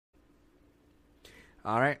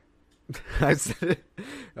All right. I said it.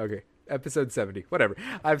 Okay. Episode 70. Whatever.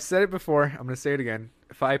 I've said it before. I'm going to say it again.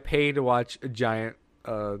 If I pay to watch a giant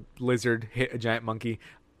lizard hit a giant monkey,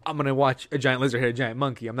 I'm going to watch a giant lizard hit a giant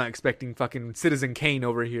monkey. I'm not expecting fucking Citizen Kane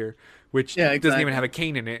over here, which doesn't even have a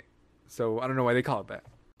cane in it. So I don't know why they call it that.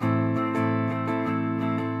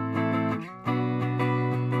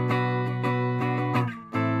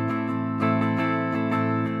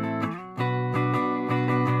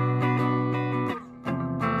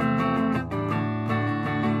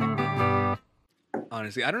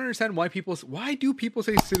 Honestly, I don't understand why do people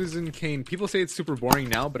say Citizen Kane? People say it's super boring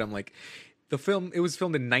now, but I'm like, it was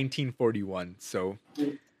filmed in 1941, so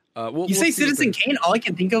you say Citizen Kane, all I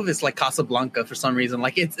can think of is like Casablanca for some reason.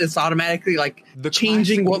 Like it's automatically like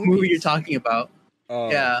changing what movie you're talking about.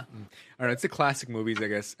 Yeah, I don't know. It's the classic movies, I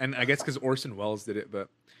guess, and I guess because Orson Welles did it, but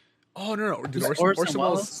no, did Orson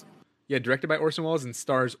Welles? Yeah, directed by Orson Welles and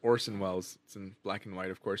stars Orson Welles. It's in black and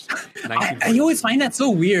white, of course. I always find that so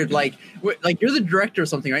weird. Like you're the director or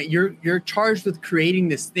something, right? You're charged with creating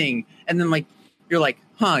this thing, and then like you're like,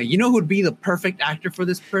 you know who would be the perfect actor for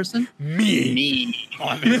this person? Me.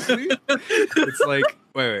 Honestly, it's like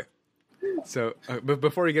wait. So, but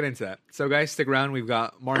before we get into that, so guys, stick around. We've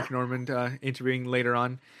got Mark Normand interviewing later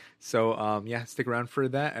on. So yeah, stick around for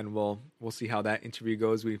that, and we'll see how that interview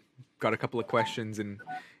goes. We got a couple of questions and.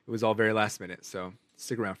 It was all very last minute, so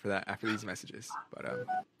stick around for that after these messages.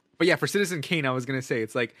 But yeah, for Citizen Kane, I was gonna say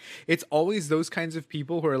it's always those kinds of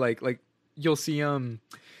people who are like you'll see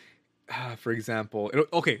for example,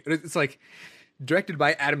 it's like directed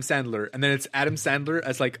by Adam Sandler, and then it's Adam Sandler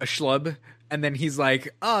as like a schlub, and then he's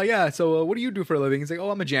like, oh yeah, so what do you do for a living? He's like, oh,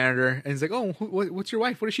 I'm a janitor, and he's like, oh, what's your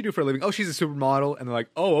wife? What does she do for a living? Oh, she's a supermodel, and they're like,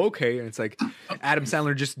 oh, okay, and it's like Adam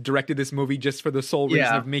Sandler just directed this movie just for the sole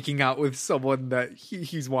reason of making out with someone that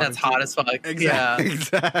he's wanted. That's hot as fuck.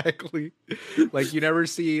 Exactly. Like you never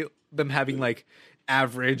see them having like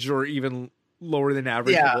average or even lower than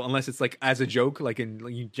average people, unless it's like as a joke, like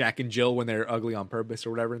in Jack and Jill when they're ugly on purpose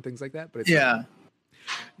or whatever and things like that. But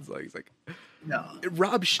it's like no.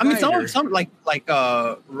 Rob Schneider. I mean, some like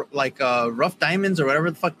Rough Diamonds or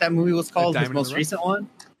whatever the fuck that movie was called, his most recent one.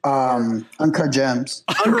 Uncut Gems.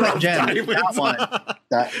 Uncut Gems. That one.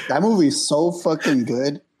 That movie is so fucking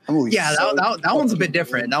good. That one's a bit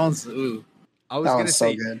different. That one's I was gonna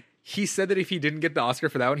say. So good. He said that if he didn't get the Oscar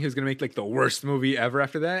for that one, he was going to make like the worst movie ever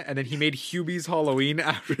after that. And then he made Hubie's Halloween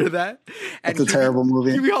after that. And it's a terrible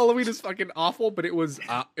movie. Hubie Halloween is fucking awful, but it was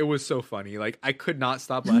so funny. Like I could not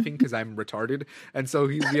stop laughing because I'm retarded. And so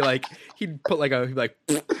he'd put like he'd be like,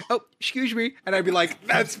 oh, excuse me. And I'd be like,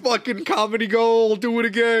 that's fucking comedy gold. Do it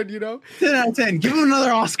again, you know? 10 out of 10. Give him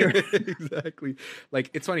another Oscar. Exactly.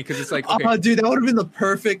 Like, it's funny because it's like, okay. Oh, dude, that would have been the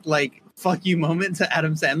perfect, like, fuck you moment to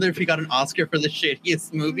Adam Sandler if he got an Oscar for the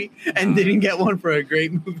shittiest movie and didn't get one for a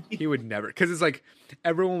great movie. He would never, because it's like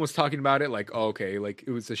everyone was talking about it like, oh, okay, like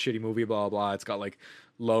it was a shitty movie, blah blah. It's got like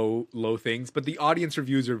low things, but the audience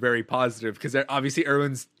reviews are very positive because obviously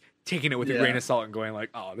everyone's taking it with a grain of salt and going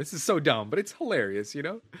like, oh, this is so dumb, but it's hilarious, you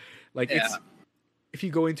know? Like it's if you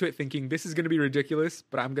go into it thinking this is going to be ridiculous,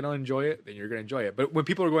 but I'm going to enjoy it, then you're going to enjoy it. But when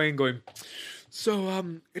people are going,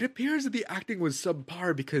 so it appears that the acting was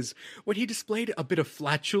subpar because when he displayed a bit of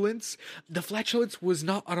flatulence, the flatulence was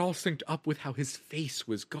not at all synced up with how his face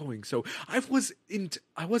was going. So I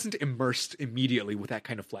wasn't immersed immediately with that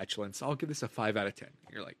kind of flatulence. I'll give this a 5 out of 10.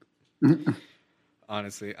 You're like,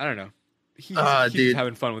 honestly, I don't know. He's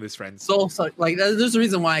having fun with his friends. So like there's a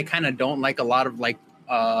reason why I kind of don't like a lot of like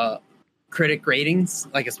critic ratings,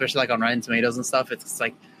 like especially like on Rotten Tomatoes and stuff. It's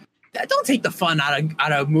like, don't take the fun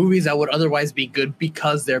out of movies that would otherwise be good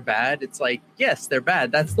because they're bad. It's like, yes, they're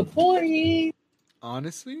bad. That's the point.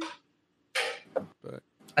 Honestly, but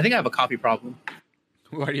I think I have a coffee problem.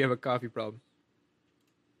 Why do you have a coffee problem?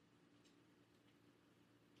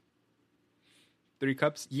 3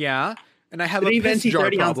 cups? Yeah. And I have a piss jar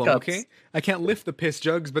problem, okay? I can't lift the piss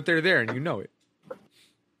jugs, but they're there and you know it.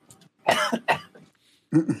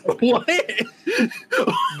 What?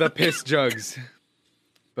 The piss jugs.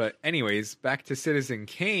 But anyways, back to Citizen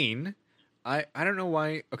Kane. I don't know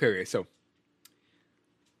why. Okay, so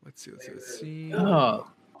let's see. Oh,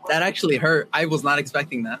 that actually hurt. I was not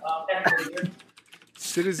expecting that.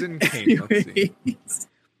 Citizen Kane. Let's see.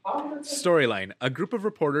 Storyline. A group of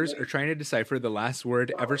reporters are trying to decipher the last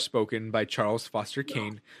word ever spoken by Charles Foster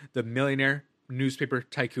Kane, the millionaire newspaper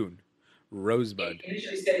tycoon. Rosebud.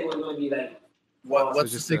 Initially said it was going to be like...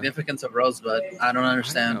 What's the significance of Rosebud? I don't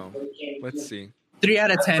understand. Let's see. 3 out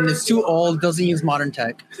of 10 is too old, doesn't use modern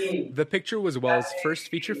tech. The picture was Wells' first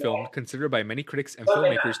feature film, considered by many critics and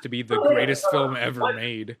filmmakers to be the greatest film ever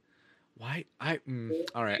made. Why?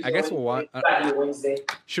 All right. I guess we'll watch.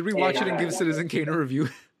 Should we watch it and give Citizen Kane a review?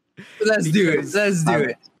 Let's do it. Let's do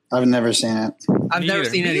it. I've never seen it. I've never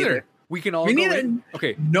seen it either. We can all Me go neither. in.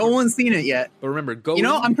 Okay, No one's seen it yet. but remember, go. You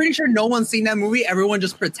know, in. I'm pretty sure no one's seen that movie. Everyone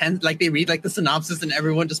just pretends like they read like the synopsis, and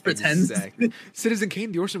everyone just pretends. Exactly. Citizen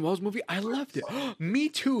Kane, the Orson Welles movie. I loved it. Me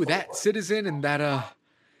too. That Citizen and that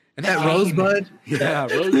and That Kane. Rosebud. Yeah,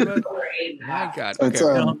 Rosebud. My God. It's,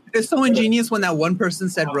 Okay. You know, it's so ingenious when that one person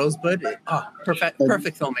said Rosebud. Perfect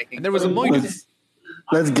filmmaking. And there was a Moigan.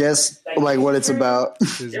 Let's guess like what it's about.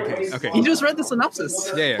 Citizen Kane. Okay. You just read the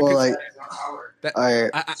synopsis. Yeah. Well, 'cause like that- I,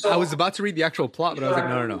 I was about to read the actual plot, but I was like,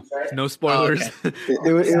 no. No spoilers.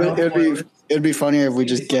 Oh, it'd be funnier if we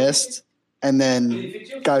just guessed and then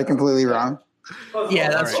got it completely wrong. Yeah,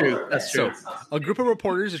 that's All right. true. That's true. So, a group of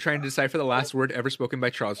reporters are trying to decipher the last word ever spoken by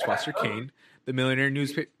Charles Foster Kane, the millionaire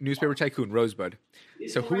newspaper tycoon Rosebud.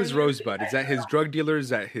 So, who is Rosebud? Is that his drug dealer? Is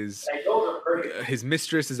that his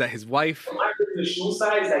mistress? Is that his wife?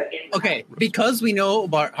 Okay, because we know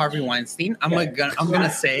about Harvey Weinstein, I'm gonna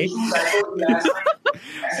say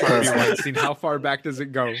Harvey Weinstein. How far back does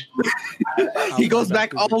it go? he goes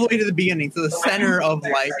back all the way to the beginning, to the center of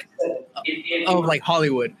like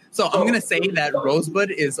Hollywood. So I'm gonna say that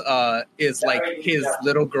Rosebud is like his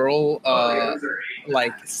little girl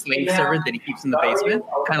like slave servant that he keeps in the basement,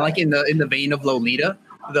 kind of like in the vein of Lolita,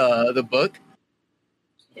 the book,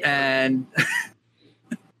 and.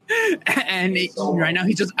 Right now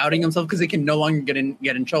he's just outing himself because he can no longer get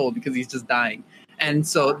in trouble because he's just dying. And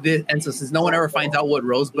so since no one ever finds out what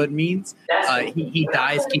Rosebud means, he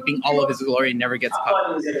dies keeping all of his glory and never gets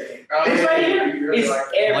caught.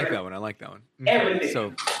 I like that one. Okay,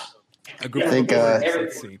 so, a group of reporters,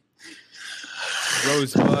 let's see.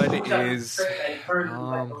 Rosebud is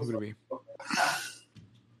who would it be?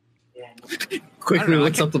 Quickly I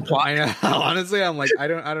looks up the plot. I know. Honestly, I'm like, I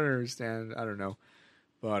don't understand. I don't know.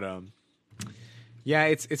 But yeah,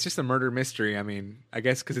 it's just a murder mystery. I mean, I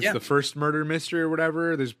guess because it's the first murder mystery or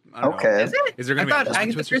whatever. There's I don't know. Okay. Is it? Is there I gonna be a thought plot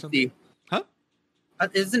Agatha twist or something? Christie. Huh?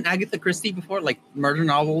 Isn't Agatha Christie before like murder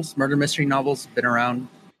mystery novels been around?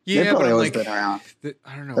 Yeah, They've probably but always like, been around.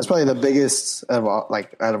 I don't know. That's probably the biggest of all,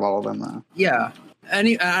 like out of all of them, though. Yeah, and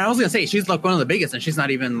I was gonna say she's like one of the biggest, and she's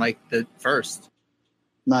not even like the first.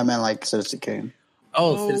 No, I meant like Citizen Kane.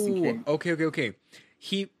 Oh, Citizen Kane. Okay.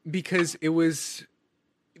 Because it was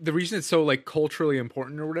the reason it's so like culturally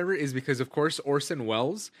important or whatever is because of course Orson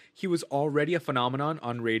Welles, he was already a phenomenon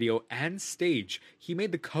on radio and stage. He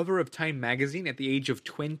made the cover of Time magazine at the age of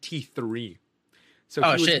 23. So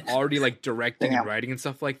he was already like directing and writing and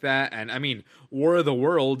stuff like that. And I mean, War of the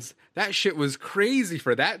Worlds, that shit was crazy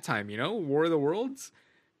for that time, you know? War of the Worlds.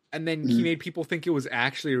 And then he made people think it was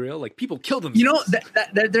actually real. Like people killed themselves. You know,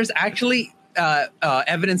 there's actually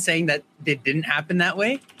evidence saying that it didn't happen that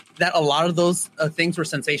way. That a lot of those things were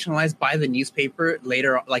sensationalized by the newspaper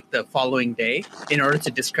later, like the following day, in order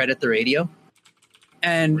to discredit the radio.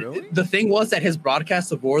 And the thing was that his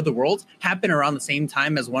broadcast of War of the Worlds happened around the same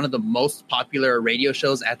time as one of the most popular radio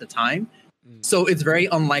shows at the time. So it's very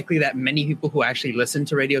unlikely that many people who actually listened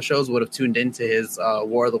to radio shows would have tuned into his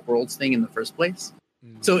War of the Worlds thing in the first place.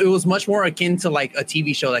 So it was much more akin to like a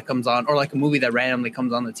TV show that comes on or like a movie that randomly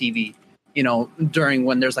comes on the TV, you know, during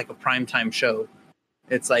when there's like a primetime show.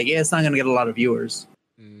 It's like, yeah, it's not going to get a lot of viewers.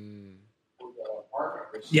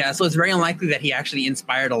 Yeah, so it's very unlikely that he actually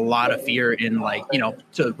inspired a lot of fear in like, you know,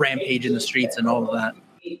 to rampage in the streets and all of that.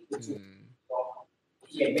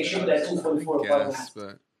 Yes,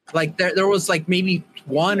 but Like there was like maybe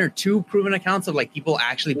one or two proven accounts of like people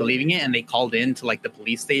actually believing it and they called in to like the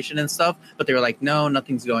police station and stuff, but they were like, no,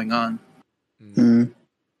 nothing's going on.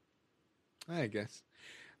 I guess.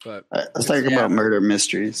 But let's talk about murder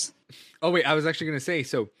mysteries. oh wait, I was actually going to say,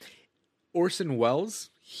 so Orson Welles,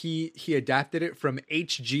 he adapted it from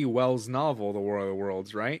H.G. Wells' novel, The War of the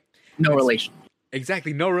Worlds, right? No relation.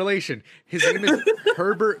 Exactly, no relation. His name is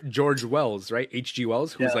Herbert George Wells, right? H.G.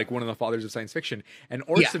 Wells, who's like one of the fathers of science fiction. And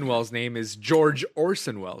Orson Welles' name is George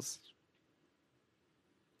Orson Welles.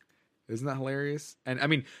 Isn't that hilarious? And I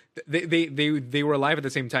mean, they were alive at the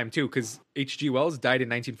same time too, because H.G. Wells died in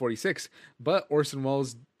 1946, but Orson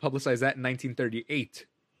Welles publicized that in 1938,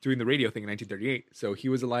 doing the radio thing in 1938. So he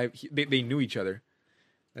was alive. They knew each other.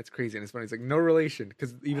 That's crazy, and it's funny. It's like no relation,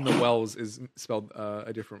 because even the Wells is spelled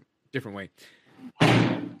a different way.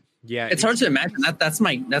 Yeah, it's hard to imagine that. That's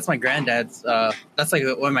my granddad's. That's like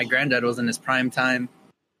when my granddad was in his prime time.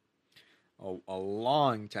 Oh, a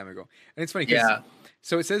long time ago. And it's funny. Yeah.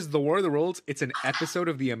 So it says The War of the Worlds. It's an episode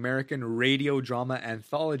of the American radio drama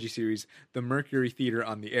anthology series, The Mercury Theater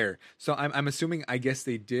on the Air. So I'm assuming, I guess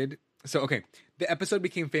they did So, okay. The episode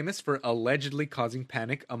became famous for allegedly causing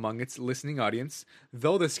panic among its listening audience,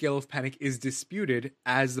 though the scale of panic is disputed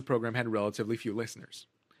as the program had relatively few listeners.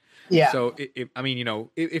 Yeah. So, I mean,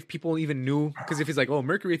 if people even knew, because if it's like, oh,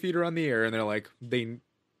 Mercury Theater on the air, and they're like,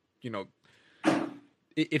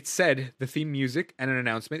 it said the theme music and an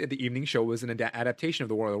announcement at the evening show was an adaptation of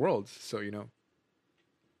The War of the Worlds. So,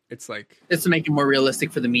 it's like... It's to make it more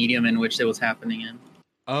realistic for the medium in which it was happening in.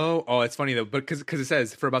 Oh, it's funny though, but because it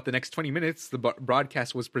says for about the next 20 minutes, the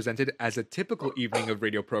broadcast was presented as a typical evening of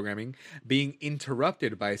radio programming, being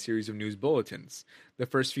interrupted by a series of news bulletins. The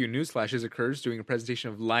first few news flashes occurs during a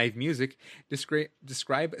presentation of live music,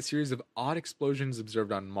 describe a series of odd explosions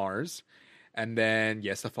observed on Mars, and then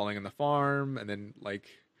the falling on the farm, and then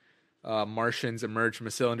Martians emerge from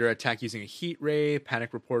a cylinder, attack using a heat ray.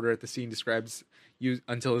 Panic reporter at the scene describes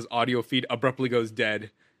until his audio feed abruptly goes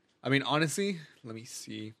dead. I mean, honestly, let me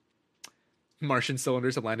see. Martian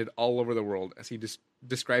cylinders have landed all over the world as he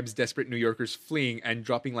describes desperate New Yorkers fleeing and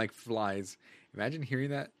dropping like flies. Imagine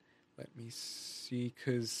hearing that. Let me see,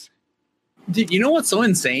 because... Dude, you know what's so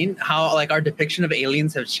insane? How our depiction of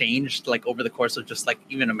aliens have changed over the course of just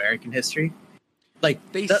even American history.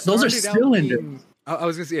 Those are cylinders. I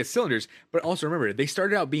was going to say cylinders, but also remember, they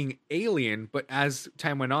started out being alien, but as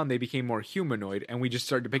time went on, they became more humanoid, and we just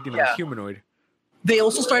started depicting them as humanoid. They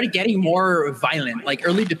also started getting more violent.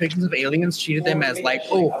 Early depictions of aliens treated them as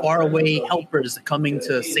faraway helpers coming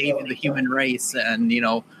to save the human race and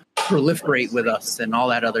proliferate with us and all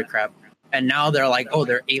that other crap. And now they're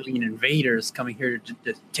they're alien invaders coming here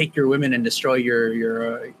to take your women and destroy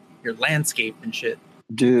your landscape and shit.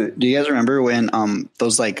 Do you guys remember when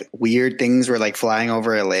those weird things were flying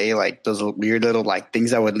over LA, those weird little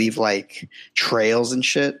things that would leave trails and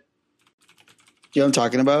shit? You know what I'm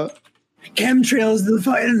talking about? Chemtrails to the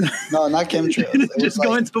fight. No, not chemtrails. It just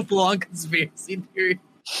going to a full-on conspiracy theory.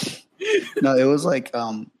 No, it was I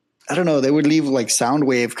don't know. They would leave sound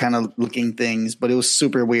wave kind of looking things, but it was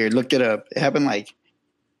super weird. Look it up. It happened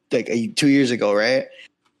 2 years ago, right?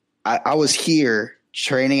 I was here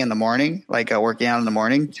training in the morning, working out in the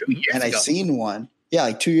morning, 2 years and ago. I seen one.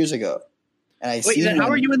 Yeah, 2 years ago. And Wait, then how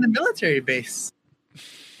were you in the military base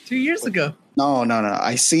 2 years ago? No.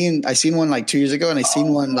 I seen one 2 years ago, and I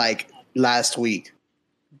seen one last week.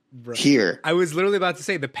 Right. Here. I was literally about to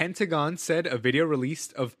say the Pentagon said a video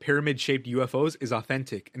released of pyramid-shaped UFOs is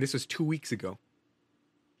authentic, and this was 2 weeks ago.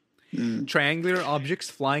 Triangular objects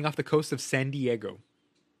flying off the coast of San Diego.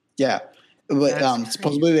 Yeah, but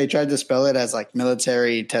supposedly they tried to spell it as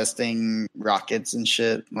military testing rockets and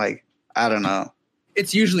shit. I don't know.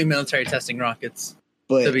 It's usually military testing rockets.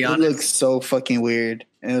 But to be honest, it looks so fucking weird,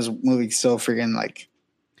 and it was moving so freaking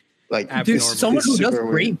dude, someone who does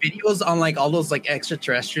great videos on all those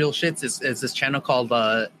extraterrestrial shits is this channel called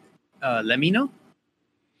Lemino.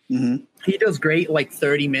 Mm-hmm. He does great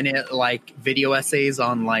 30-minute video essays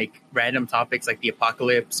on random topics like the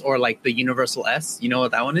apocalypse or the universal S. You know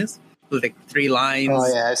what that one is? With 3 lines. Oh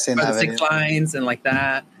yeah, I've seen that. 6 lines and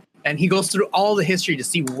that. And he goes through all the history to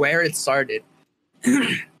see where it started.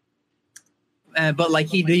 But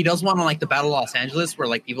he does one on the Battle of Los Angeles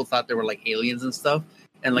where people thought there were aliens and stuff.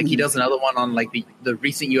 And he does another one on the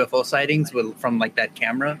recent UFO sightings from that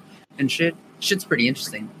camera and shit. Shit's pretty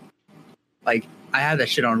interesting. I have that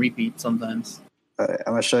shit on repeat sometimes. All right,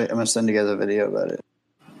 I'm gonna send you guys a video about it.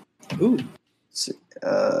 Ooh.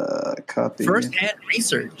 Copy. First-hand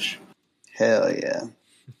research. Hell yeah.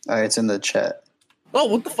 All right, it's in the chat. Oh,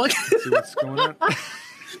 what the fuck? See what's going on?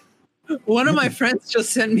 One of my friends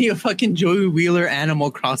just sent me a fucking Joey Wheeler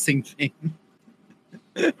Animal Crossing thing.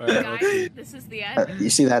 Guys, this is the end. You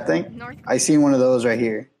see that thing? I seen one of those right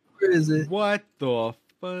here. Where is it? What the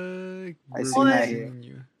fuck? I seen that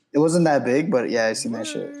here. It wasn't that big, but yeah, I seen that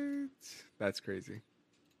shit. That's crazy.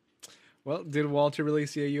 Well, did Walter really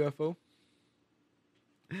see a UFO?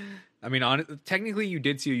 I mean, technically you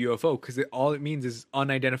did see a UFO because all it means is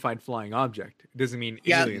unidentified flying object. It doesn't mean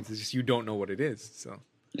aliens. It's just you don't know what it is. So,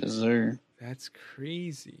 yes, sir. That's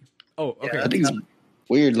crazy. Oh, okay. Yeah, I think it's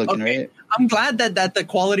weird looking, right? I'm glad that the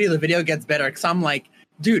quality of the video gets better because I'm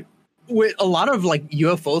dude, with a lot of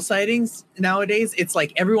UFO sightings nowadays, it's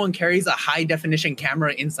everyone carries a high definition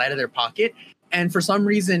camera inside of their pocket, and for some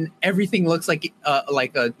reason everything looks like a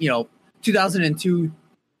 2002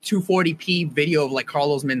 240p video of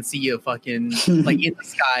Carlos Mencia fucking in the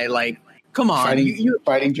sky. Come on,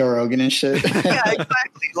 fighting Joe Rogan and shit. Yeah,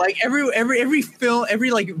 exactly. Every film, every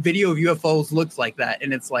video of UFOs looks like that,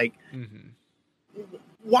 and it's mm-hmm.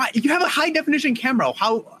 Why you have a high definition camera?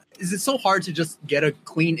 How is it so hard to just get a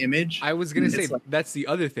clean image? I was gonna say It's like- that's the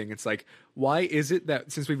other thing. It's like, why is it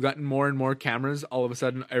that since we've gotten more and more cameras, all of a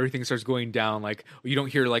sudden everything starts going down? Like you don't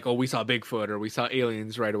hear like, oh, we saw Bigfoot or we saw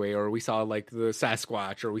aliens right away, or we saw like the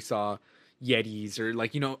Sasquatch or we saw Yetis or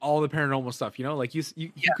like, you know, all the paranormal stuff. You know, like you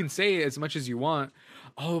can say as much as you want,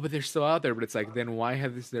 oh, but they're still out there. But it's like, then why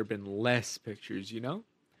has there been less pictures? You know.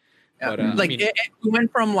 Yeah. But, like I mean, we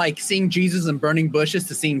went from like seeing Jesus and burning bushes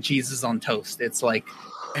to seeing Jesus on toast. It's like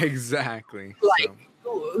exactly. Like,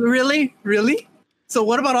 really? So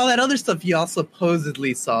what about all that other stuff y'all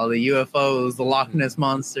supposedly saw? The UFOs, the Loch Ness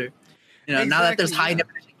monster. You know, now that there's high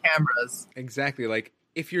definition cameras. Exactly. Like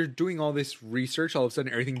if you're doing all this research, all of a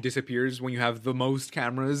sudden everything disappears when you have the most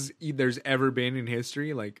cameras there's ever been in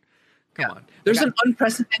history. Like, come on. There's an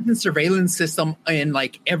unprecedented surveillance system in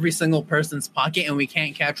like every single person's pocket, and we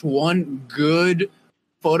can't catch one good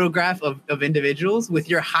photograph of individuals with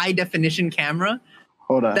your high definition camera.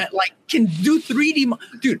 Hold on. That like can do 3D.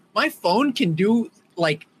 Dude, my phone can do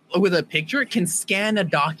like with a picture, can scan a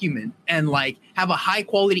document and like have a high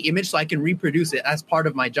quality image so I can reproduce it as part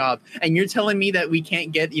of my job. And you're telling me that we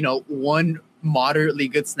can't get, you know, one moderately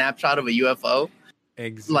good snapshot of a UFO?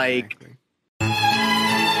 Exactly. Like,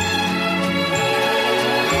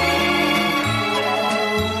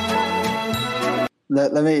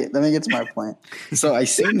 Let me get to my point. So I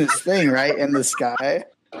seen this thing right in the sky,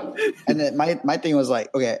 and then my thing was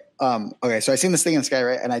like, okay. So I seen this thing in the sky,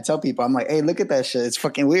 right? And I tell people, I'm like, hey, look at that shit. It's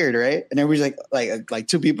fucking weird, right? And everybody's like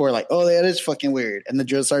two people are like, oh, that is fucking weird. And the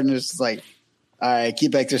drill sergeant is like, all right,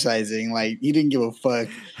 keep exercising. Like he didn't give a fuck.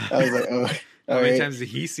 I was like, oh. How many times have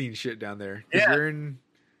he seen shit down there? Yeah. You're in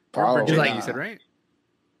Probably Virginia, not. you said, right?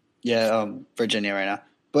 Yeah, Virginia right now.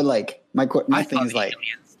 But like my I thing thought is like,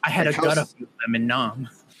 aliens. I had like, a gut of them in Nam.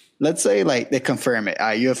 let's say like they confirm it.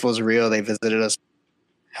 UFOs are real. They visited us.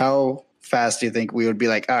 How fast do you think we would be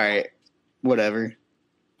like, all right, whatever?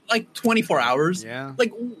 Like 24 hours. Yeah.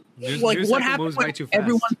 Like, News what cycle happened moves when by too fast.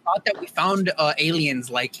 everyone thought that we found aliens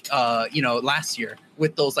like you know, last year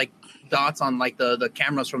with those like dots on like the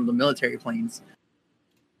cameras from the military planes?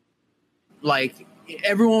 Like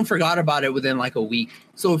everyone forgot about it within like a week.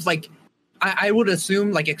 So if like I would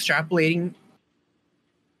assume like extrapolating,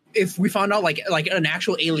 if we found out like an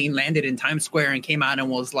actual alien landed in Times Square and came out and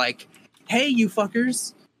was like, hey, you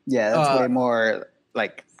fuckers. Yeah, that's way more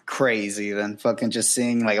like crazy than fucking just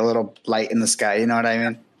seeing like a little light in the sky. You know what I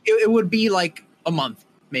mean? It would be like a month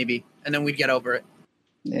maybe, and then we'd get over it.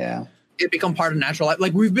 Yeah. It become part of natural life.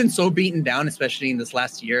 Like we've been so beaten down, especially in this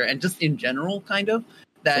last year, and just in general, kind of,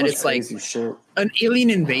 that So much it's like crazy shit. an alien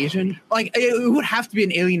invasion. Like it would have to be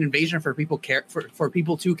an alien invasion for people for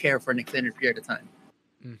people to care for an extended period of time.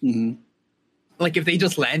 Mm-hmm. Like if they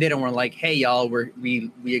just landed and were like, "Hey, y'all,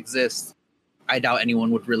 we exist," I doubt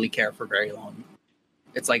anyone would really care for very long.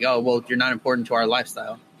 It's like, oh well, you're not important to our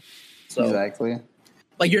lifestyle. So Exactly.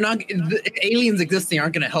 like you're not aliens existing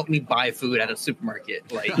aren't going to help me buy food at a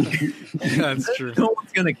supermarket. Like That's true. no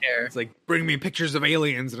one's going to care. It's like, bring me pictures of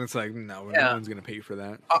aliens, and it's like, no one's gonna pay for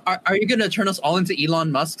that. Are you going to turn us all into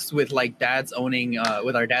Elon Musks with like dads owning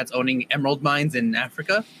with our dads owning emerald mines in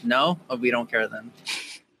Africa? No, we don't care then.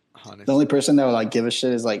 Honestly. The only person that would like give a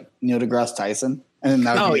shit is like Neil deGrasse Tyson, and then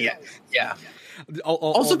that would Oh be yeah. All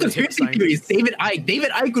Also, the hip conspiracy theories. scientists. David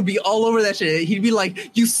Icke would be all over that shit. He'd be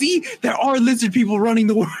like, "You see, there are lizard people running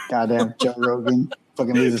the world." goddamn Joe Rogan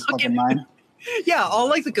fucking lose his fucking mind. Yeah, all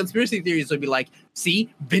like the conspiracy theories would be like,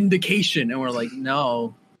 "See, vindication," and we're like,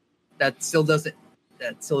 "No, that still doesn't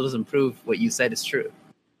prove what you said is true."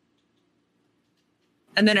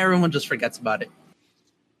 And then everyone just forgets about it.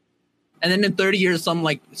 And then in 30 years, some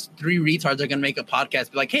like three retards are gonna make a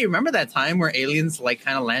podcast, be like, "Hey, remember that time where aliens like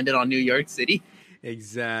kind of landed on New York City?"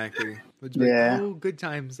 Exactly. Yeah. Oh, good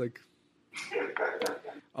times. Like,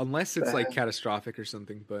 unless it's like catastrophic or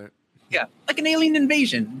something, but Yeah, like an alien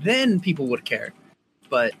invasion. Then people would care.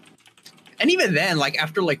 But, and even then, like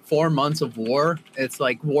after like 4 months of war, it's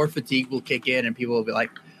like war fatigue will kick in and people will be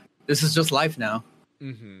like, this is just life now.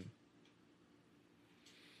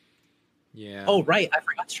 yeah. Oh, right. I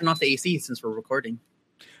forgot to turn off the AC since we're recording.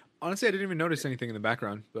 Honestly, I didn't even notice anything in the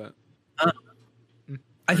background, but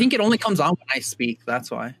I think it only comes on when I speak.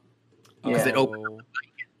 That's why. Because it opens up the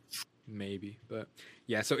mic. Maybe, but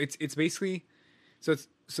yeah. So it's basically so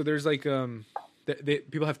there's like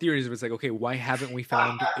people have theories of it's like, okay, why haven't we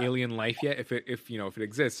found alien life yet if it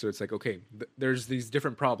exists? So it's like, okay, there's these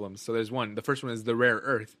different problems. So there's the first one is the rare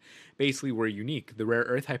earth. Basically, we're unique. The rare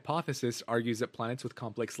earth hypothesis argues that planets with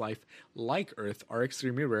complex life like Earth are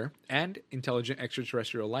extremely rare and intelligent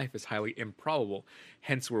extraterrestrial life is highly improbable.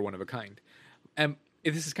 Hence, we're one of a kind. And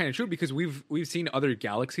this is kind of true because we've seen other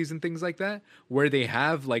galaxies and things like that where they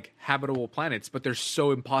have like habitable planets, but they're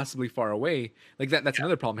so impossibly far away. Like that's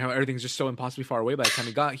another problem. How everything's just so impossibly far away. By the time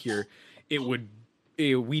we got here,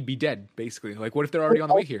 we'd be dead basically. Like what if they're already on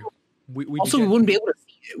the way here? We'd Also, be we dead. wouldn't be able to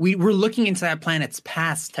see it. We're looking into that planet's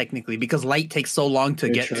past technically because light takes so long to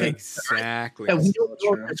Very get true. to. Exactly. Yeah, we So don't know if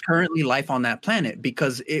true. there's currently life on that planet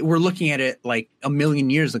because we're looking at it like a million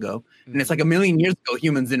years ago, and it's Mhm. like a million years ago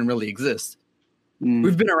humans didn't really exist. Mm,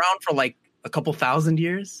 We've been around for like a couple thousand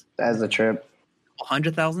years, that's a trip.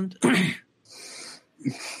 100,000.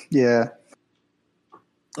 Yeah.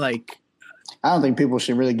 Like, I don't think people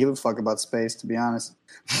should really give a fuck about space, to be honest.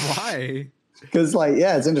 Why? Because, like,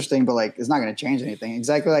 yeah, it's interesting, but like, it's not going to change anything.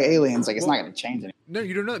 Exactly like aliens, like, it's Well- not going to change anything. No,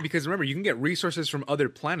 you don't know that because remember, you can get resources from other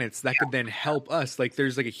planets that could then help us. Like,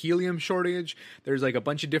 there's like a helium shortage. There's like a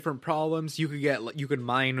bunch of different problems. You could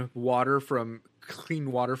mine water from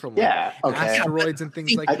clean water from like, Yeah, okay. asteroids and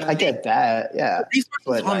things like that. I get that. Yeah, resources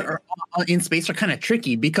But, on like- Earth, in space are kind of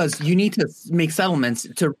tricky because you need to make settlements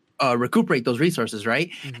to recuperate those resources, right?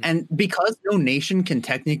 Mhm. And because no nation can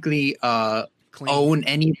technically Clean. own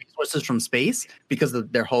any resources from space because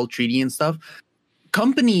of their whole treaty and stuff,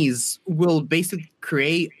 companies will basically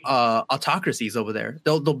create autocracies over there.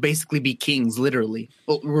 They'll basically be kings, literally.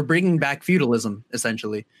 Well, we're bringing back feudalism,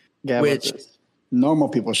 essentially. yeah. Which- But normal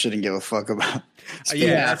people shouldn't give a fuck about. space.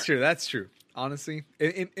 Yeah, that's true. That's true. Honestly,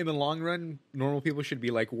 in the long run, normal people should be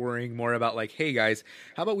like worrying more about like, hey guys,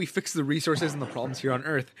 how about we fix the resources and the problems here on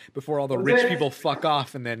Earth before all the rich people fuck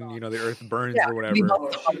off and then the Earth burns or whatever.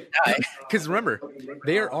 Because remember,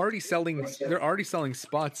 they're already selling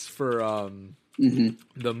spots for Mhm.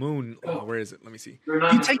 the moon. Oh, where is it? Let me see. You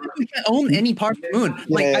technically can't own any part of the moon.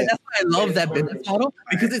 Like Yeah. that's why I love that business model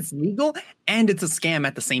because it's legal and it's a scam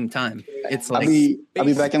at the the same time. It's I'll like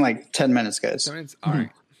be back in like 10 minutes, guys. So it's all right.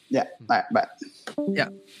 Yeah. All right. Bye. All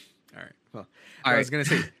right. Well, I right. was gonna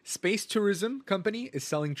say, space tourism company is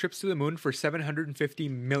selling trips to the moon for $750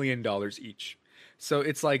 million each. So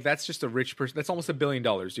it's like that's just a rich person. That's almost $1 billion,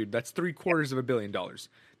 dude. That's $750 million.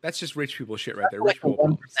 That's just rich people shit right there. Rich people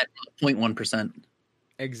problems. 0.1%.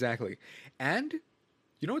 Exactly. And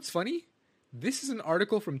you know what's funny? This is an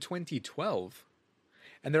article from 2012,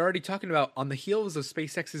 and they're already talking about on the heels of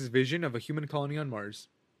SpaceX's vision of a human colony on Mars.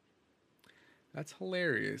 That's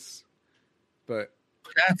hilarious. But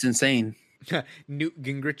That's insane. Newt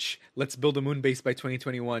Gingrich, let's build a moon base by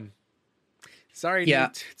 2021. Sorry, Yeah.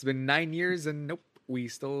 Newt. It's been 9 years and nope, we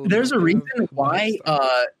still. There's a don't reason have why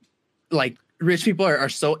Mars. like rich people are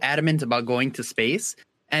so adamant about going to space.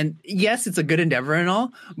 And yes, it's a good endeavor and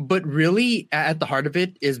all, but really at the heart of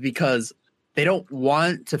it is because they don't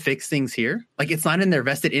want to fix things here. Like it's not in their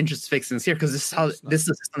vested interest to fix things here because this is how It's not. this is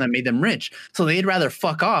the system that made them rich. So they'd rather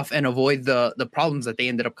fuck off and avoid the problems that they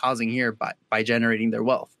ended up causing here by generating their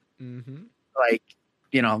wealth. Mhm. Like,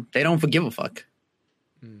 they don't forgive a fuck.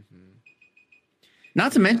 Mhm.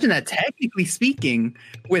 Not to mention that technically speaking,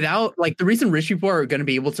 without like the reason rich people are going to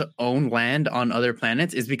be able to own land on other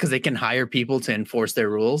planets is because they can hire people to enforce their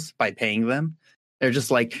rules by paying them. They're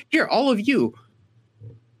just like, here, all of you,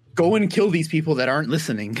 go and kill these people that aren't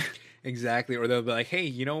listening. Exactly. Or they'll be like, hey,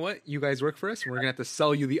 you know what? You guys work for us. We're going to have to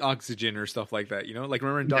sell you the oxygen or stuff like that. Like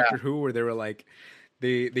remember in Doctor Who where they were like,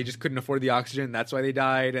 they just couldn't afford the oxygen. That's why they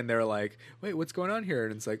died. And they're like, wait, what's going on here?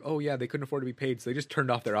 And it's like, oh yeah, they couldn't afford to be paid. So they just turned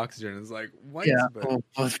off their oxygen. It's like, what? Yeah. But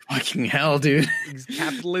Oh, fucking hell, dude.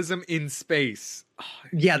 capitalism in space.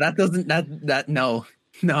 Yeah, that doesn't no.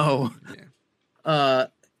 Yeah.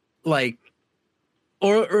 Like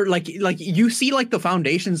or like you see like the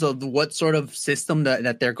foundations of what sort of system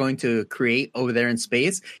that they're going to create over there in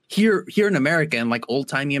space here in America and like old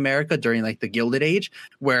timey America during like the Gilded Age,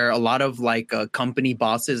 where a lot of like company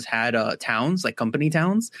bosses had towns, like company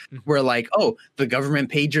towns, where like, oh, the government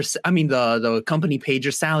paid the company paid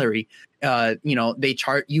your salary. They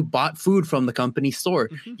you bought food from the company store.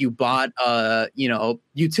 Mhm. You bought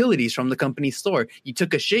utilities from the company store. You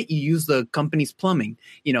took a shit, you used the company's plumbing,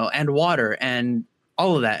 and water and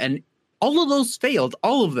all of that. And all of those failed,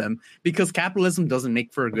 all of them, because capitalism doesn't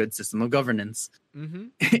make for a good system of governance. Mm-hmm.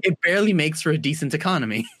 It barely makes for a decent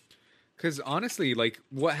economy. Because honestly, like,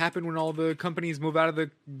 what happened when all the companies move out of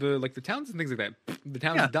the towns and things like that? The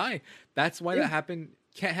towns die. That's why that happened.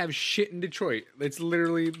 Can't have shit in Detroit. It's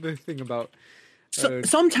literally the thing about.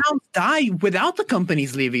 Some towns die without the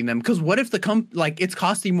companies leaving them, because what if it's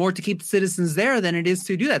costing more to keep the citizens there than it is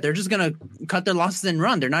to do that? They're just gonna cut their losses and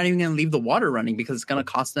run. They're not even gonna leave the water running because it's gonna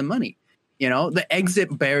cost them money. The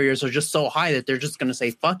exit barriers are just so high that they're just gonna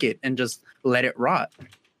say fuck it and just let it rot.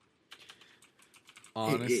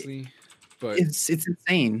 Honestly, but It's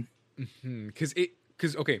insane.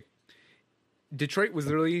 because okay, Detroit was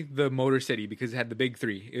literally the motor city because it had the big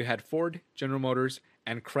three. It had Ford, General Motors,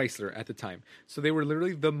 and Chrysler at the time. So they were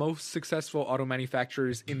literally the most successful auto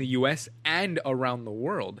manufacturers in the US and around the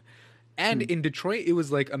world. And in Detroit, it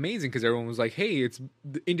was like amazing because everyone was like, "Hey, it's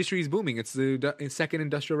the industry is booming. It's the second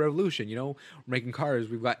industrial revolution. You know, we're making cars.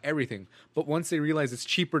 We've got everything." But once they realize it's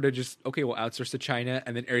cheaper to just we'll outsource to China,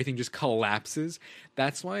 and then everything just collapses.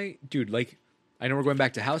 That's why, dude. Like, I know we're going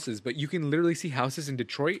back to houses, but you can literally see houses in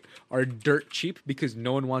Detroit are dirt cheap because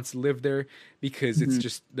no one wants to live there because it's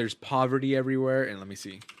just there's poverty everywhere. And let me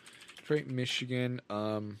see, Detroit, Michigan,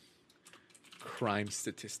 crime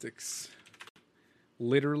statistics.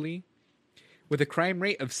 Literally. With a crime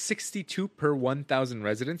rate of 62 per 1,000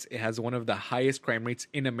 residents, it has one of the highest crime rates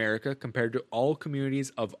in America compared to all communities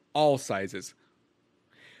of all sizes.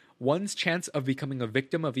 One's chance of becoming a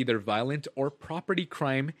victim of either violent or property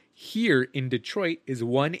crime here in Detroit is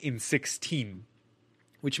 1 in 16.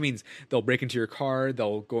 Which means they'll break into your car,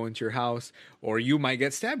 they'll go into your house, or you might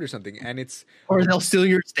get stabbed or something. And it's or they'll steal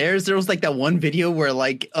your stairs. There was like that one video where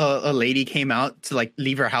like a lady came out to like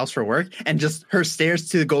leave her house for work, and just her stairs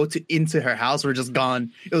to go to into her house were just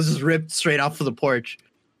gone. It was just ripped straight off of the porch.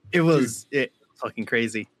 It was fucking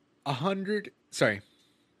crazy.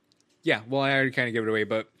 Yeah, well, I already kind of gave it away,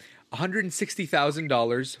 but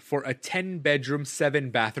 $160,000 for a 10-bedroom,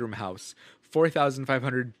 7-bathroom house,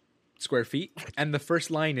 4,500 square feet, and the first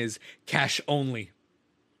line is cash only,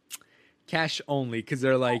 because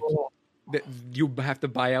they're like you have to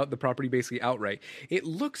buy out the property basically outright. It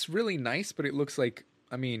looks really nice, but it looks like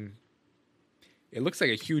it looks like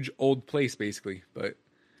a huge old place basically. But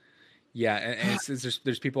yeah, and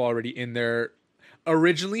there's people already in there,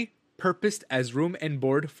 originally purposed as room and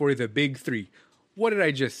board for the big three. What did I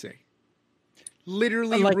just say?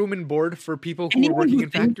 Literally room and board for people who are working in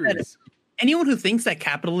factories. Anyone who thinks that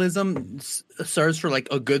capitalism serves for like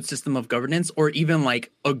a good system of governance or even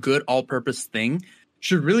like a good all-purpose thing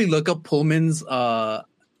should really look up Pullman's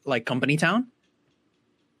like company town.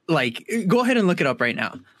 Like, go ahead and look it up right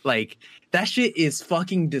now. Like, that shit is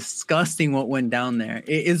fucking disgusting what went down there.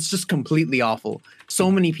 It's just completely awful. So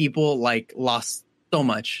many people like lost so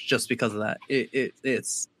much just because of that.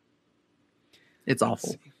 It's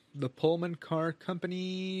awful. The Pullman Car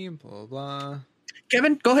Company, blah blah.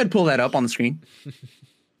 Kevin, go ahead and pull that up on the screen.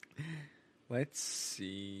 Let's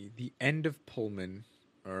see. The end of Pullman.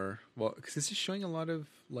 Because this is showing a lot of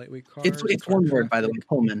lightweight cars. It's one word, by the way,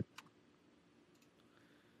 Pullman.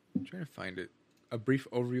 I'm trying to find it. A brief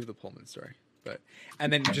overview of the Pullman story.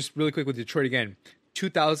 And then just really quick with Detroit again.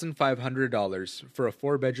 $2,500 for a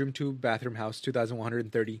 4-bedroom, 2-bathroom house,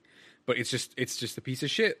 $2,130. But it's just a piece of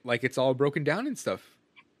shit. Like, it's all broken down and stuff.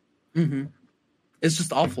 Mm-hmm. It's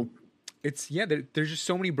just awful. There's just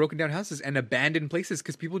so many broken down houses and abandoned places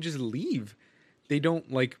because people just leave. They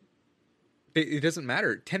don't like. It doesn't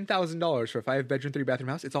matter. $10,000 for a 5-bedroom, 3-bathroom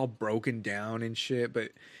house. It's all broken down and shit.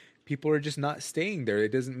 But people are just not staying there.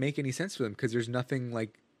 It doesn't make any sense for them because there's nothing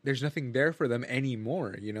there for them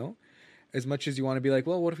anymore. You know, as much as you want to be like,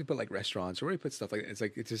 well, what if we put like restaurants or what if we put stuff like that? It's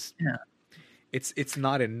like it's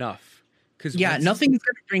not enough. Nothing is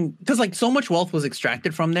going to bring, because like so much wealth was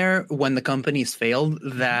extracted from there when the companies failed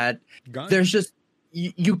that there's just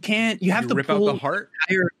you have to rip out the heart.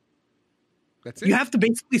 That's it. You have to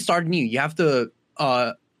basically start anew. You have to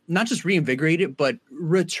not just reinvigorate it, but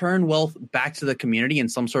return wealth back to the community in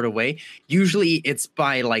some sort of way. Usually it's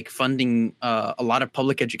by like funding a lot of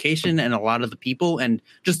public education and a lot of the people and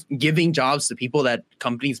just giving jobs to people that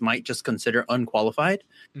companies might just consider unqualified.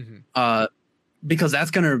 Mm-hmm. Because that's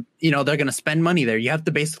going to, they're going to spend money there. You have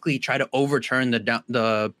to basically try to overturn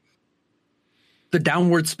the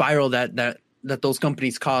downward spiral that those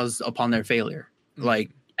companies cause upon their failure.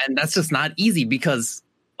 Mm-hmm. And that's just not easy because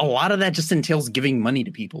a lot of that just entails giving money to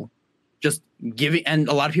people. Just giving, and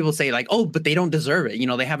a lot of people say like, oh, but they don't deserve it.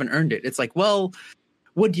 They haven't earned it. It's like, well,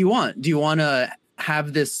 what do you want? Do you want to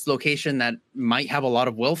have this location that might have a lot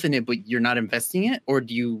of wealth in it, but you're not investing it? Or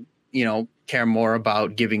do you, care more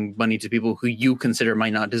about giving money to people who you consider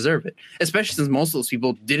might not deserve it, especially since most of those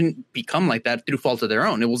people didn't become like that through fault of their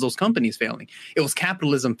own. It was those companies failing. It was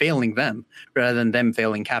capitalism failing them rather than them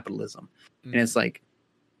failing capitalism. Mm. And it's like,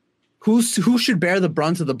 who should bear the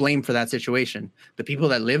brunt of the blame for that situation? The people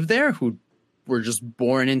that live there who were just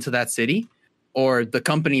born into that city, or the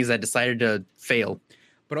companies that decided to fail?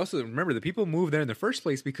 But also remember, the people moved there in the first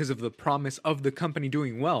place because of the promise of the company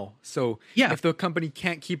doing well. So if the company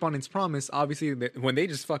can't keep on its promise, obviously when they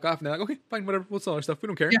just fuck off and they're like, okay, fine, whatever, we'll sell our stuff. We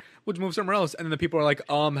don't care. Yeah. We'll just move somewhere else. And then the people are like,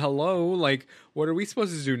 hello, like, what are we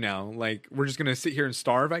supposed to do now? Like, we're just going to sit here and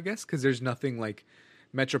starve, I guess, because there's nothing like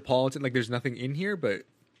metropolitan, like there's nothing in here. But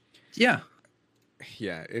yeah,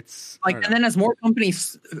 yeah, it's Like, and then as more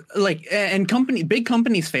companies, like, and big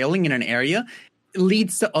companies failing in an area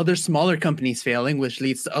leads to other smaller companies failing, which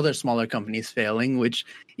leads to other smaller companies failing, which,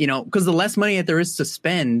 because the less money that there is to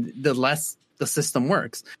spend, the less the system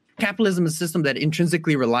works. Capitalism is a system that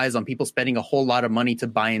intrinsically relies on people spending a whole lot of money to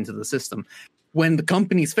buy into the system. When the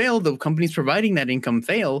companies fail, the companies providing that income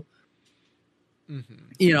fail,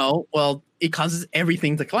 well, it causes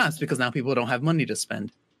everything to collapse because now people don't have money to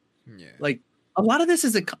spend. Yeah. Like, a lot of this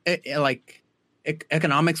is like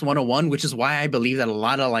economics 101, which is why I believe that a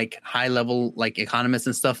lot of like high level like economists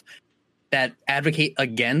and stuff that advocate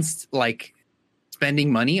against like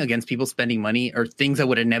spending money, against people spending money, or things that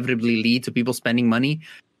would inevitably lead to people spending money,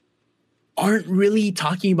 aren't really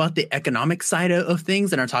talking about the economic side of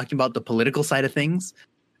things and are talking about the political side of things,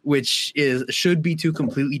 which should be two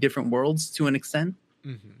completely different worlds to an extent.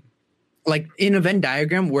 Like in a Venn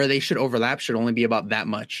diagram, where they should overlap should only be about that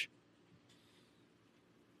much.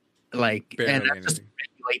 Like, Barely and that just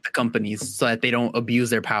regulate the companies so that they don't abuse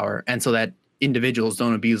their power, and so that individuals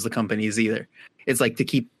don't abuse the companies either. It's like to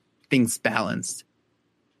keep things balanced.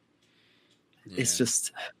 It's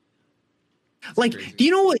just like, crazy. do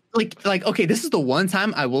you know what? Like, okay, this is the one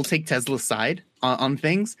time I will take Tesla's side on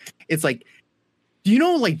things. It's like, do you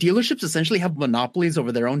know like dealerships essentially have monopolies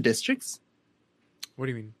over their own districts? What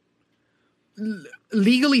do you mean?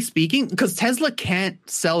 Legally speaking, because Tesla can't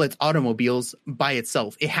sell its automobiles by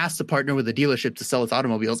itself. It has to partner with a dealership to sell its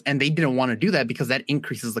automobiles, and they didn't want to do that because that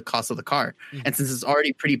increases the cost of the car. And since it's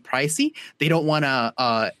already pretty pricey, they don't want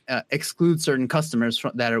to exclude certain customers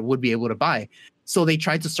that would be able to buy. So they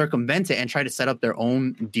tried to circumvent it and try to set up their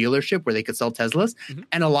own dealership where they could sell Teslas.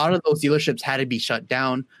 And a lot of those dealerships had to be shut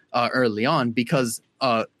down early on because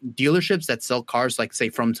dealerships that sell cars, like say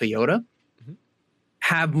from Toyota,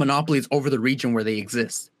 have monopolies over the region where they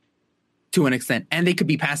exist to an extent, and they could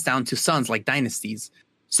be passed down to sons like dynasties.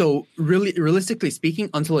 So really, realistically speaking,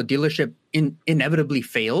 until a dealership inevitably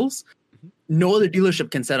fails, no other dealership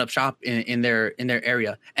can set up shop in their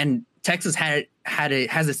area. And Texas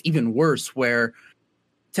has this even worse, where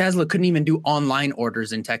Tesla couldn't even do online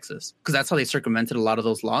orders in Texas because that's how they circumvented a lot of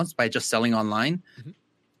those laws, by just selling online.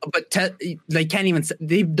 But they can't even.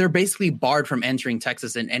 They're basically barred from entering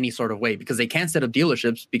Texas in any sort of way because they can't set up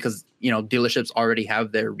dealerships because dealerships already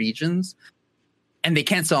have their regions, and they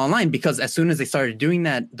can't sell online because as soon as they started doing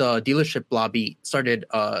that, the dealership lobby started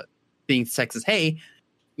being Texas, hey,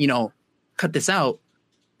 cut this out,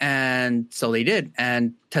 and so they did.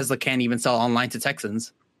 And Tesla can't even sell online to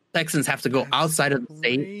Texans. Texans have to go outside of the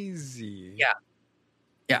state. Crazy. Yeah.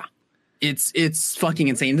 It's fucking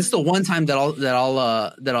insane. This is the one time that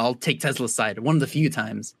I'll take Tesla's side. One of the few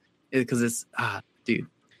times, because it's dude.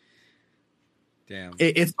 Damn.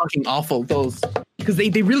 It's fucking awful. Those, because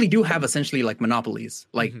they really do have essentially like monopolies.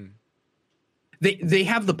 Like they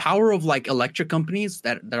have the power of like electric companies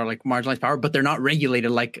that are like marginalized power, but they're not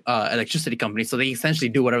regulated like electricity companies. So they essentially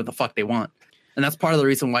do whatever the fuck they want, and that's part of the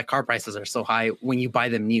reason why car prices are so high when you buy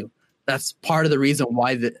them new. That's part of the reason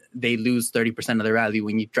why they lose 30% of their value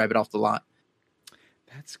when you drive it off the lot.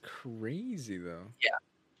 That's crazy, though.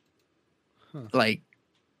 Yeah. Like,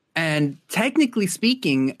 and technically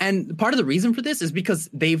speaking, and part of the reason for this is because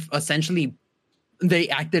they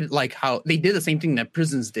acted like how they did the same thing that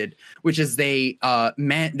prisons did, which is they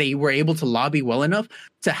were able to lobby well enough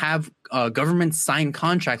to have governments sign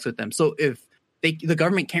contracts with them. So if the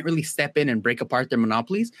government can't really step in and break apart their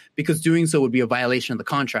monopolies, because doing so would be a violation of the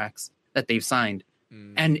contracts that they've signed.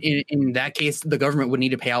 And in that case, the government would need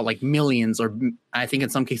to pay out like millions, or I think in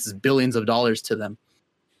some cases billions of dollars to them.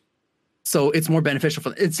 So it's more beneficial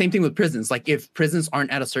for it's same thing with prisons. Like if prisons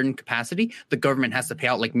aren't at a certain capacity, the government has to pay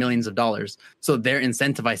out like millions of dollars. So they're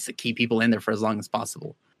incentivized to keep people in there for as long as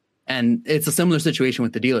possible. And it's a similar situation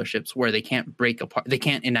with the dealerships, where they can't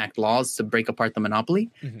enact laws to break apart the monopoly.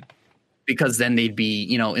 Because then they'd be,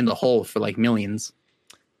 in the hole for like millions.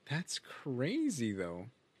 That's crazy, though.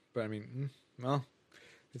 But I mean, well,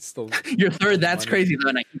 it's still your third. That's crazy, though,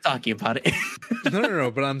 and I keep talking about it.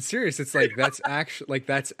 No. But I'm serious. It's like that's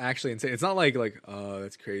actually insane. It's not like oh,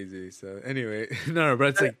 that's crazy. So anyway, no. But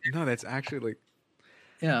it's like no, that's actually like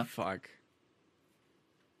yeah, fuck.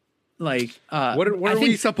 Like what are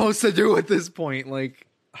we supposed to do at this point? Like.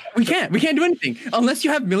 We can't do anything unless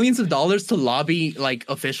you have millions of dollars to lobby like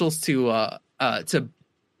officials to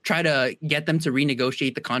try to get them to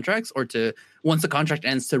renegotiate the contracts, or to, once the contract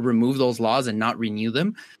ends, to remove those laws and not renew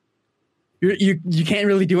them. You can't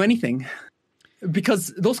really do anything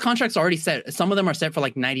because those contracts are already set. Some of them are set for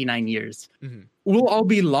like 99 years. We'll all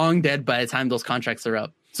be long dead by the time those contracts are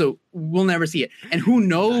up. So we'll never see it. And who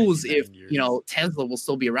knows 99 if, years. you know, Tesla will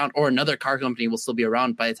still be around or another car company will still be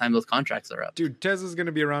around by the time those contracts are up. Dude, Tesla's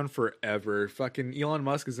gonna be around forever. Fucking Elon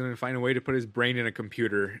Musk is gonna find a way to put his brain in a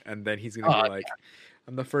computer, and then he's gonna be like,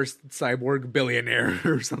 "I'm the first cyborg billionaire"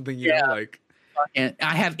 or something. You know, like And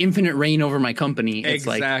I have infinite reign over my company. It's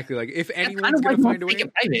exactly. Like if that's kind anyone's of why gonna he find wants a to take way,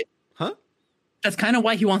 it private. huh? That's kind of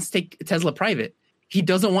why he wants to take Tesla private. He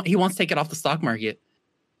wants to take it off the stock market.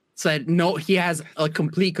 So that no, he has a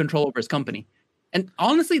complete control over his company. And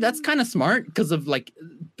honestly, that's kind of smart because of like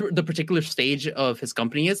the particular stage of his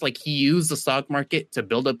company is like he used the stock market to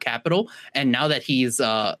build up capital. And now that he's,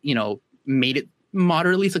 you know, made it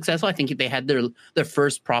moderately successful, I think they had their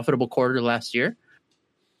first profitable quarter last year.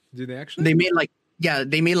 Did they actually? They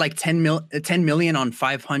made like 10 million on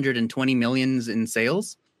 520 millions in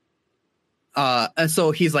sales. And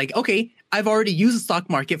so he's like, okay, I've already used the stock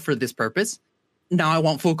market for this purpose. Now I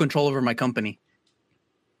want full control over my company.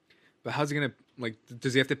 But how's he gonna like?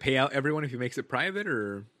 Does he have to pay out everyone if he makes it private,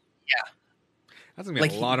 or? Yeah, That's gonna be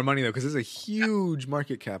Like a lot of money though, because there's a huge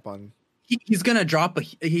market cap on. he's gonna drop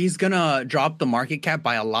the market cap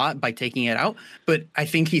by a lot by taking it out. But I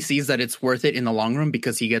think he sees that it's worth it in the long run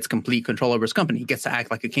because he gets complete control over his company. He gets to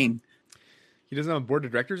act like a king. He doesn't have a board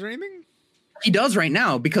of directors or anything. He does right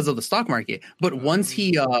now because of the stock market. But once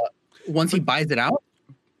he buys it out.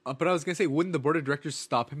 But I was gonna say, wouldn't the board of directors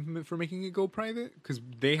stop him from making it go private? Because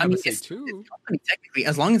they have a say too. Company, technically,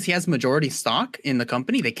 as long as he has majority stock in the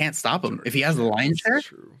company, they can't stop him. If he has the lion's share,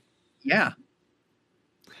 True. yeah.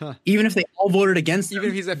 Huh. Even if they all voted against Even him,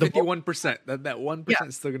 if he's at the 51%, that 1%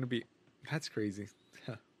 is still gonna be. That's crazy.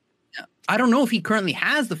 Huh. I don't know if he currently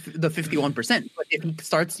has the 51%, but if he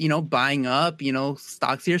starts, you know, buying up, you know,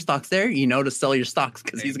 stocks here, stocks there, you know, to sell your stocks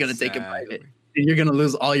because he's going to take it private. And you're going to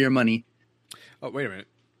lose all your money. Oh, wait a minute.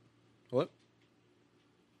 What?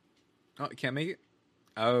 Oh, can't make it?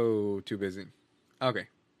 Oh, too busy. Okay.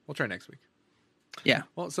 We'll try next week. Yeah.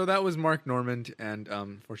 Well, so that was Mark Normand, and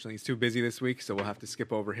fortunately he's too busy this week, so we'll have to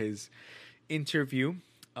skip over his interview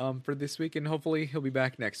for this week, and hopefully he'll be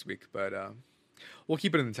back next week, but we'll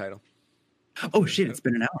keep it in the title. Oh, shit, it's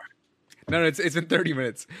been an hour. No, it's been 30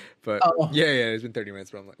 minutes, but yeah, it's been 30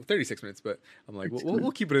 minutes, but I'm like 36 minutes, but I'm like,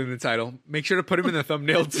 we'll keep it in the title. Make sure to put him in the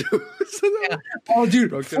thumbnail too. Yeah. Oh,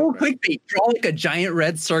 dude, full clickbait. Draw like a giant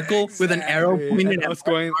red circle with an arrow pointing at what's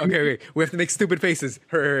going. Okay, we have to make stupid faces.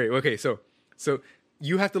 Hurry. Okay, so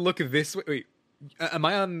you have to look this way. Wait, am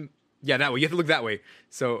I on? Yeah, that way. You have to look that way.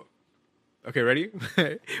 So, okay, ready?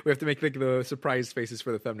 We have to make like the surprise faces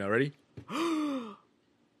for the thumbnail. Ready?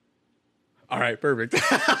 All right, perfect.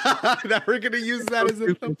 Now we're gonna use that as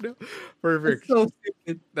a thumbnail. Perfect. That's so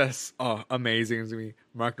stupid. That's amazing. It's gonna be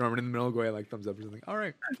Mark Normand in the middle, go like thumbs up or something. All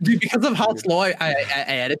right, dude. Because of how slow I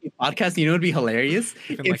edit the podcast, you know, it'd be hilarious.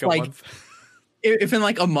 If in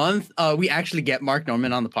like a month, we actually get Mark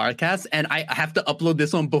Normand on the podcast, and I have to upload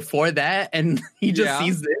this one before that, and he just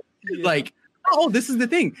sees it like, oh, this is the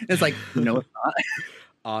thing. It's like, no, it's not.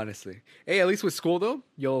 Honestly, hey, at least with school though,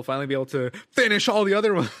 you'll finally be able to finish all the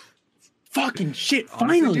other ones. Fucking shit!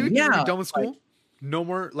 Honestly, Finally, dude, yeah. You're done with school. No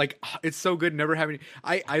more like it's so good never having.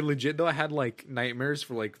 I legit though I had like nightmares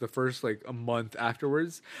for like the first like a month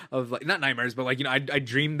afterwards of like not nightmares but like you know I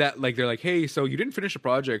dreamed that like they're like, hey, so you didn't finish a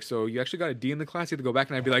project, so you actually got a D in the class, you have to go back,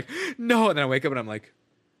 and I'd be like, no, and then I wake up and I'm like,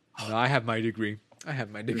 no, I have my degree.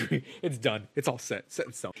 It's done. It's all set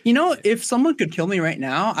in stone. You know, if someone could kill me right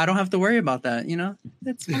now, I don't have to worry about that. You know,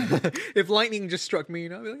 it's fine. If lightning just struck me, you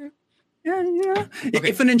know, I'd be like, yeah. Okay.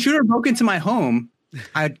 If an intruder broke into my home,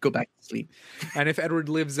 I'd go back to sleep. And if Edward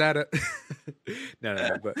lives at a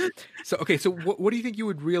no, but so okay, so what do you think you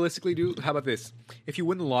would realistically do? How about this? If you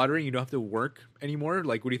win the lottery and you don't have to work anymore,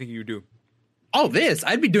 like what do you think you would do? Oh,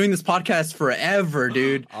 I'd be doing this podcast forever,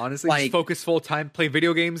 dude. Honestly, like, just focus full time, play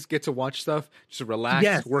video games, get to watch stuff, just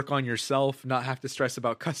relax, work on yourself, not have to stress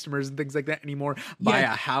about customers and things like that anymore. Buy a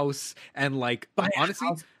house and like honestly,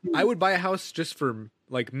 I would buy a house just for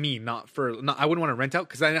like me, not I wouldn't want to rent out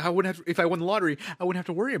because I wouldn't have, if I won the lottery, I wouldn't have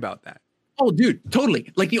to worry about that. Oh, dude,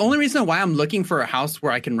 totally. Like the only reason why I'm looking for a house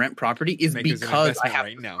where I can rent property is because I have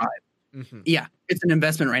right now. Mm-hmm. Yeah, it's an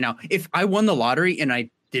investment right now. If I won the lottery and I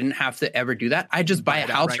didn't have to ever do that, I just buy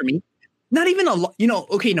a house for me. Not even a lot, you know.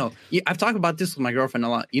 Okay, no, I've talked about this with my girlfriend a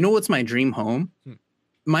lot. You know what's my dream home?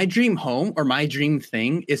 My dream home or my dream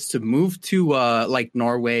thing is to move to like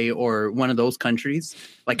Norway or one of those countries,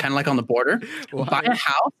 like kind of like on the border. Wow. Buy a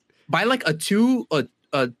house, buy like a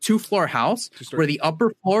two-floor house where the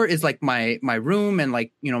upper floor is like my room and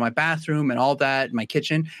like, you know, my bathroom and all that, my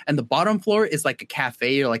kitchen, and the bottom floor is like a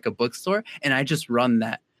cafe or like a bookstore, and I just run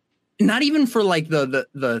that. Not even for like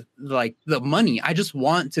the money. I just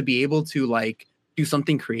want to be able to like do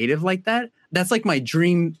something creative like that. That's like my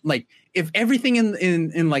dream. Like if everything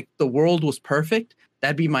in like the world was perfect,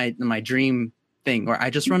 that'd be my dream thing. Or I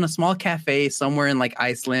just run a small cafe somewhere in like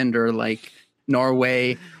Iceland or like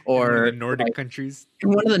Norway or in the Nordic countries. In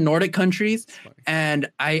one of the Nordic countries, and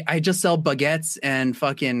I just sell baguettes and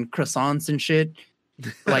fucking croissants and shit,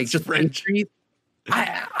 like just pastries.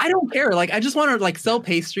 I don't care. Like I just want to like sell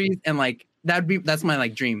pastries and like that's my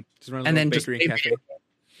like dream. And then just cafe.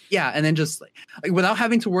 Yeah, and then just like without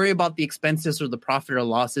having to worry about the expenses or the profit or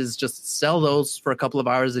losses, just sell those for a couple of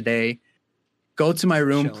hours a day. Go to my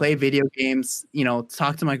room, play video games, you know,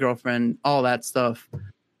 talk to my girlfriend, all that stuff.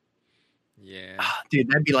 Yeah, dude,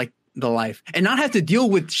 that'd be like the life, and not have to deal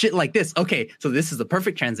with shit like this. Okay, so this is the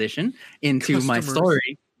perfect transition into my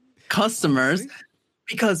story. Customers,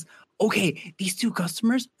 because okay, these two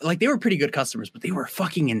customers, like they were pretty good customers, but they were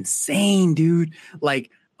fucking insane, dude. Like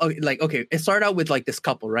okay, it started out with like this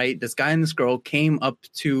couple, right? This guy and this girl came up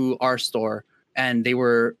to our store, and they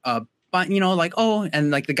were, but you know, like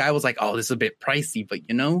and like the guy was like, oh, this is a bit pricey, but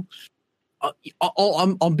you know.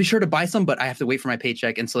 I'll be sure to buy some, but I have to wait for my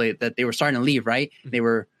paycheck. And so that they were starting to leave, right? Mm-hmm. They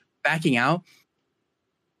were backing out.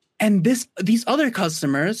 And these other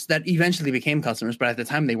customers that eventually became customers, but at the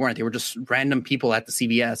time they weren't. They were just random people at the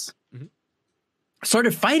CVS. Mm-hmm.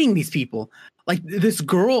 Started fighting these people. Like this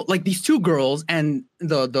girl, like these two girls and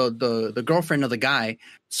the girlfriend of the guy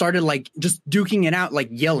started like just duking it out, like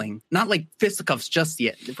yelling, not like fisticuffs just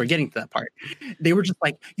yet. If we're getting to that part, they were just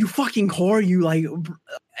like, "You fucking whore," you like,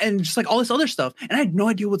 and just like all this other stuff. And I had no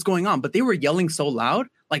idea what's going on, but they were yelling so loud,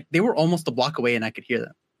 like they were almost a block away, and I could hear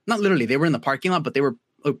them. Not literally, they were in the parking lot, but they were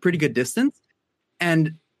a pretty good distance.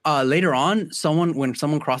 And later on, when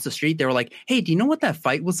someone crossed the street, they were like, "Hey, do you know what that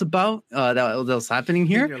fight was about? That was happening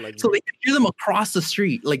here?" Like, so they could hear them across the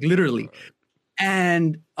street, like literally.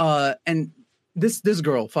 And this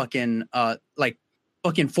girl, fucking like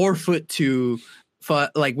fucking 4'2",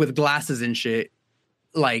 like with glasses and shit,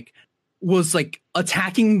 like was like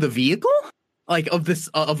attacking the vehicle, like of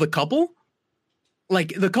the couple.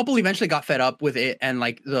 Like the couple eventually got fed up with it, and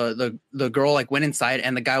like the girl like went inside,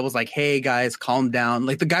 and the guy was like, "Hey guys, calm down."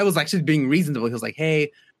 Like the guy was actually being reasonable. He was like,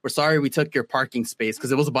 "Hey, we're sorry we took your parking space,"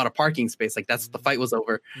 because it was about a parking space. Like that's the fight was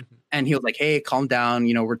over, and he was like, "Hey, calm down.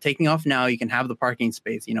 You know, we're taking off now. You can have the parking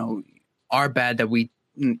space. You know, our bad that we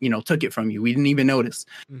took it from you. We didn't even notice."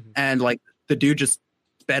 And like the dude just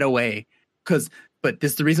sped away But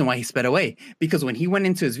this is the reason why he sped away, because when he went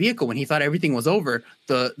into his vehicle, when he thought everything was over,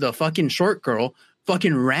 the fucking short girl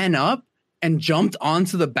fucking ran up and jumped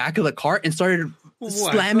onto the back of the car and started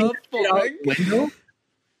slamming it out the window.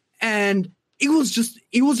 And it was just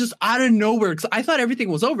out of nowhere, because I thought everything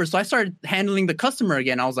was over. So I started handling the customer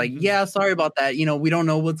again. I was like, "Yeah, sorry about that. You know, we don't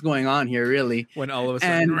know what's going on here, really." When all of a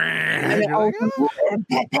sudden, and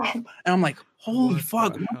I'm like, "Holy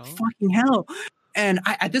fuck, what fucking hell!" And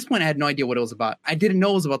at this point, I had no idea what it was about. I didn't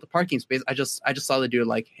know it was about the parking space. I just saw the dude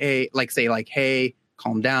like, "Hey," like say like, "Hey,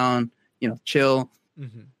 calm down, you know, chill."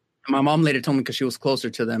 Mm-hmm. My mom later told me, because she was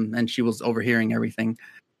closer to them and she was overhearing everything.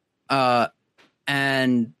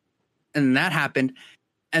 And that happened.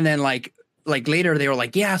 And then like later they were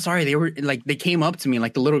like, "Yeah, sorry." They were like, they came up to me,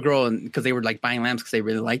 like the little girl, and because they were like buying lamps because they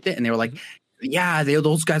really liked it. And they were like, "Yeah,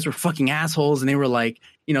 those guys were fucking assholes." And they were like,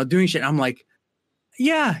 doing shit. And I'm like,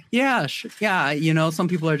 yeah, you know, some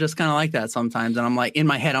people are just kind of like that sometimes. And I'm like, in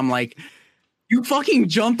my head, I'm like, you fucking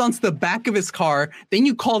jumped onto the back of his car, then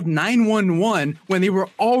you called 911 when they were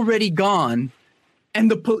already gone, and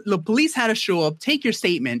the police had to show up, take your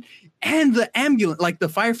statement, and the ambulance, like the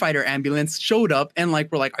firefighter ambulance, showed up and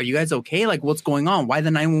like, we're like, "Are you guys okay? Like, what's going on? Why the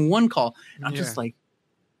 911 call?" And I'm just like,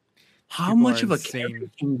 how people much of a character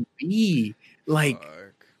can you be? Like,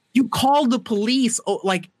 you called the police,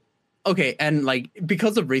 like. Okay, and like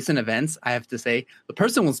because of recent events, I have to say the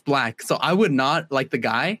person was black, so I would not, like the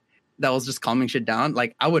guy that was just calming shit down,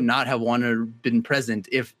 like I would not have wanted to been present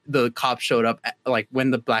if the cop showed up like when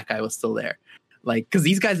the black guy was still there, like because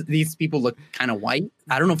these people look kind of white.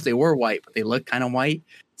 I don't know if they were white, but they look kind of white.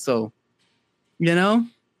 So,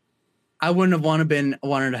 I wouldn't have wanted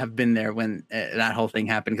to have been there when that whole thing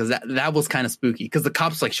happened, because that was kind of spooky, because the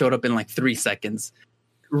cops like showed up in like 3 seconds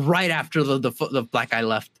right after the black guy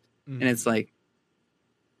left. And it's like,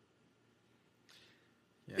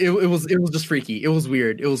 it was just freaky. It was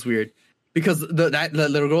weird. Because the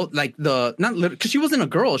little girl, like because she wasn't a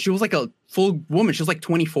girl. She was like a full woman. She was like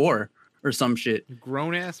 24 or some shit.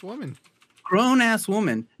 Grown ass woman,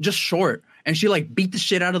 just short. And she like beat the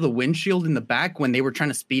shit out of the windshield in the back when they were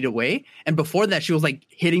trying to speed away. And before that, she was like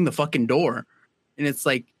hitting the fucking door. And it's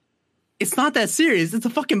like, it's not that serious. It's a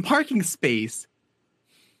fucking parking space.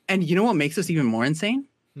 And you know what makes this even more insane?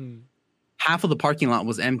 half of the parking lot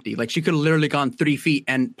was empty. Like she could have literally gone 3 feet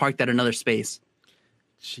and parked at another space.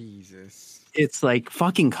 Jesus. It's like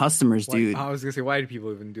fucking customers, dude. I was gonna say, why do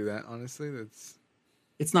people even do that? Honestly, that's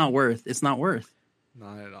It's not worth. It's not worth.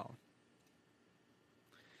 not at all.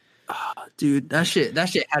 Dude, that shit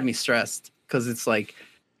had me stressed because it's like,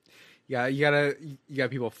 Yeah, you got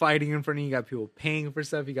people fighting in front of you. You got people paying for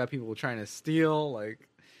stuff. You got people trying to steal. Like,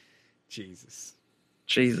 Jesus.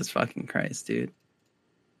 Jesus fucking Christ, dude.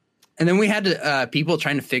 And then we had to, people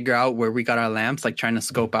trying to figure out where we got our lamps, like trying to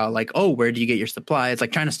scope out, like, oh, where do you get your supplies?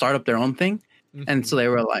 Like trying to start up their own thing. And so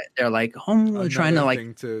they're like, oh, we're trying to like,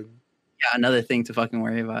 another thing to fucking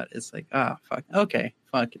worry about. It's like, oh, fuck. Okay.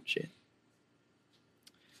 Fucking shit.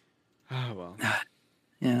 Oh, well.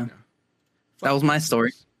 Yeah. That was my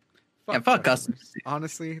story. Fuck customers.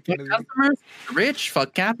 Honestly. Fuck customers, rich,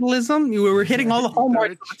 fuck capitalism. We were hitting all the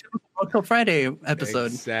hallmarks until Friday episode.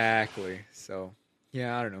 Exactly. So,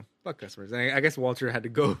 yeah, I don't know. Fuck customers. I guess Walter had to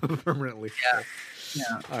go permanently. Yeah. So.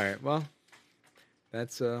 Yeah. All right. Well,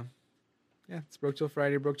 that's, it's Broke Till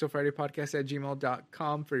Friday podcast at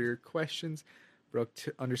gmail.com for your questions.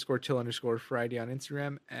 Broke_till_Friday on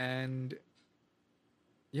Instagram. And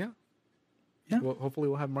yeah. Well, hopefully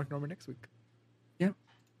we'll have Mark Norman next week. Yeah.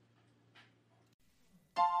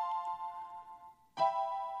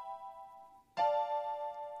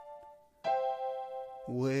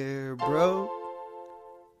 We're broke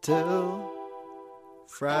till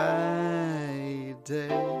Friday.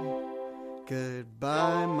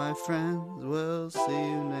 Goodbye, my friends. We'll see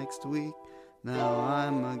you next week. Now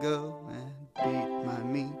I'ma go and beat my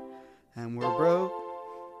meat. And we're broke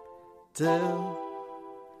till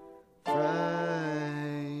Friday.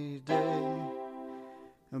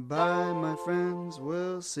 Bye, my friends.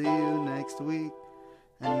 We'll see you next week.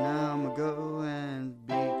 And now I'ma go and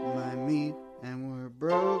beat my meat. And we're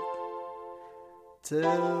broke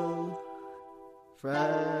till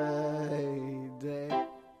Friday.